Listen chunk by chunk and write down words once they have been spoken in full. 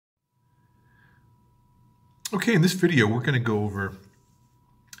Okay, in this video, we're going to go over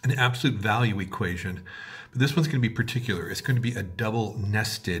an absolute value equation, but this one's going to be particular. It's going to be a double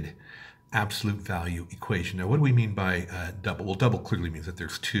nested absolute value equation. Now, what do we mean by double? Well, double clearly means that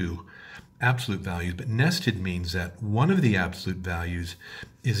there's two absolute values, but nested means that one of the absolute values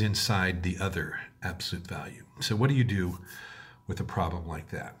is inside the other absolute value. So what do you do with a problem like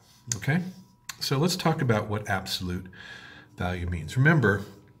that? Okay, so let's talk about what absolute value means. Remember,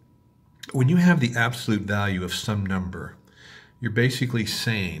 when you have the absolute value of some number, you're basically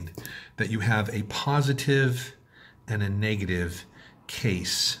saying that you have a positive and a negative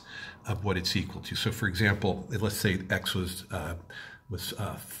case of what it's equal to. So for example, let's say x was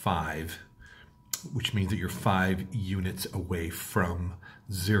 5, which means that you're 5 units away from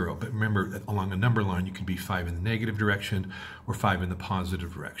 0. But remember, along a number line, you can be 5 in the negative direction or 5 in the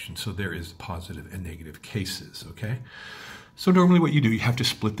positive direction. So there is positive and negative cases, okay? So normally what you do, you have to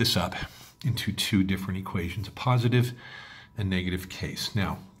split this up into two different equations, a positive and negative case.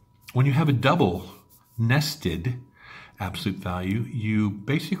 Now, when you have a double nested absolute value, you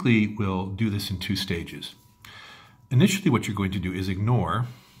basically will do this in two stages. Initially, what you're going to do is ignore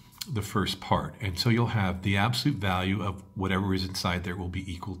the first part, and so you'll have the absolute value of whatever is inside there will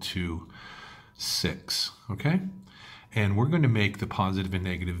be equal to 6, okay? And we're going to make the positive and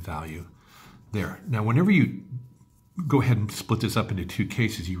negative value there. Now, whenever you go ahead and split this up into two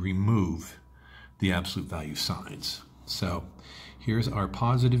cases, you remove the absolute value signs. So here's our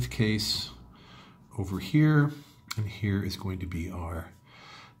positive case over here, and here is going to be our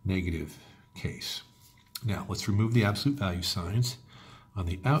negative case. Now let's remove the absolute value signs on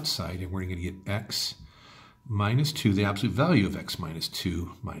the outside, and we're going to get x minus 2, the absolute value of x minus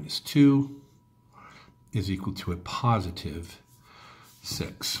 2 is equal to a positive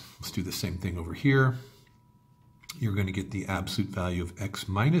 6. Let's do the same thing over here. You're going to get the absolute value of x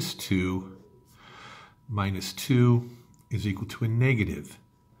minus 2 is equal to a negative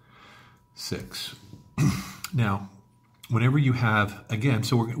 6. Now, whenever you have, again,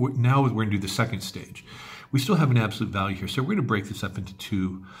 so now we're going to do the second stage. We still have an absolute value here, so we're going to break this up into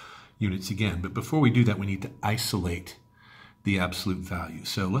two units again. But before we do that, we need to isolate the absolute value.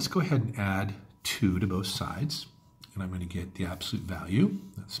 So let's go ahead and add 2 to both sides, and I'm going to get the absolute value.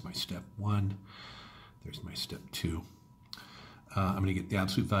 That's my step 1. There's my step 2. I'm going to get the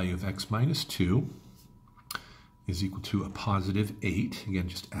absolute value of x minus 2 is equal to a positive 8. Again,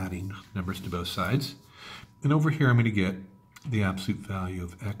 just adding numbers to both sides. And over here, I'm going to get the absolute value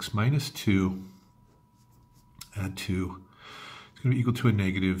of x minus 2, add 2, it's going to be equal to a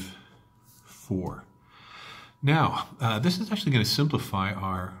negative 4. Now, this is actually going to simplify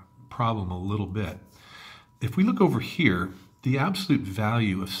our problem a little bit. If we look over here, the absolute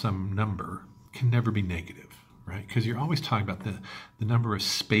value of some number can never be negative, right? Because you're always talking about the number of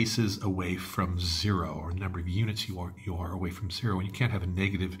spaces away from 0, or the number of units you are away from 0, and you can't have a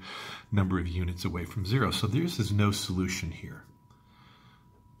negative number of units away from 0. So there's no solution here.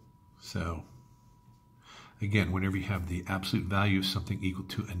 So again, whenever you have the absolute value of something equal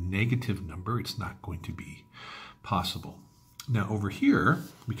to a negative number, it's not going to be possible. Now over here,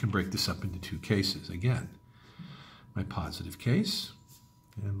 we can break this up into two cases. Again, my positive case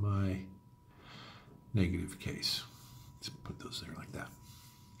and my negative case. Let's put those there like that.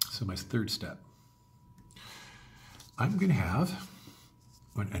 So my third step, I'm going to have,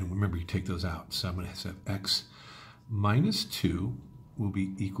 and remember you take those out, so I'm going to have x minus 2 will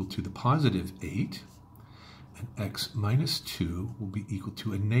be equal to the positive 8, and x minus 2 will be equal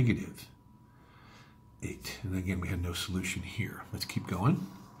to a negative 8. And again, we had no solution here. Let's keep going.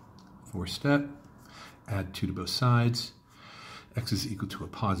 Fourth step, add 2 to both sides. X is equal to a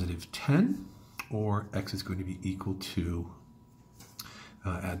positive 10, or x is going to be equal to,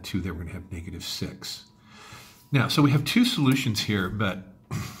 add 2 there, we're going to have negative 6. Now, so we have two solutions here, but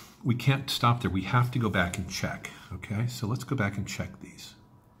we can't stop there. We have to go back and check, okay? So let's go back and check these.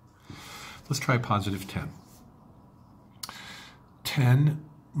 Let's try positive 10. 10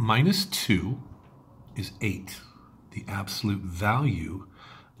 minus 2 is 8. The absolute value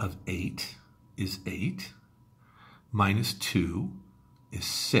of 8 is 8. Minus 2 is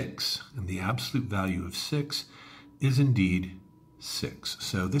 6. And the absolute value of 6 is indeed 6.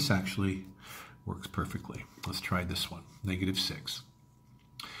 So this actually works perfectly. Let's try this one. Negative 6.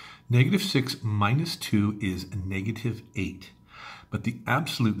 Negative 6 minus 2 is a negative 8. But the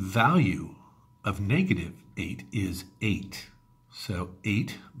absolute value of negative 8 is 8. So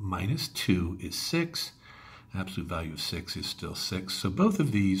 8 minus 2 is 6. Absolute value of 6 is still 6. So both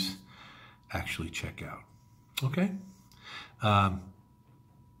of these actually check out. Okay?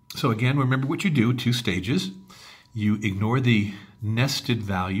 So again, remember what you do, two stages. You ignore the nested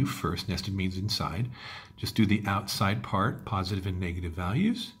value first. Nested means inside. Just do the outside part, positive and negative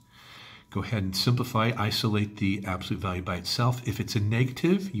values. Go ahead and simplify, isolate the absolute value by itself. If it's a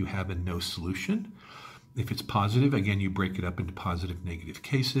negative, you have a no solution. If it's positive, again, you break it up into positive, negative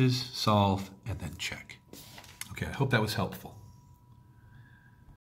cases, solve, and then check. Okay, I hope that was helpful.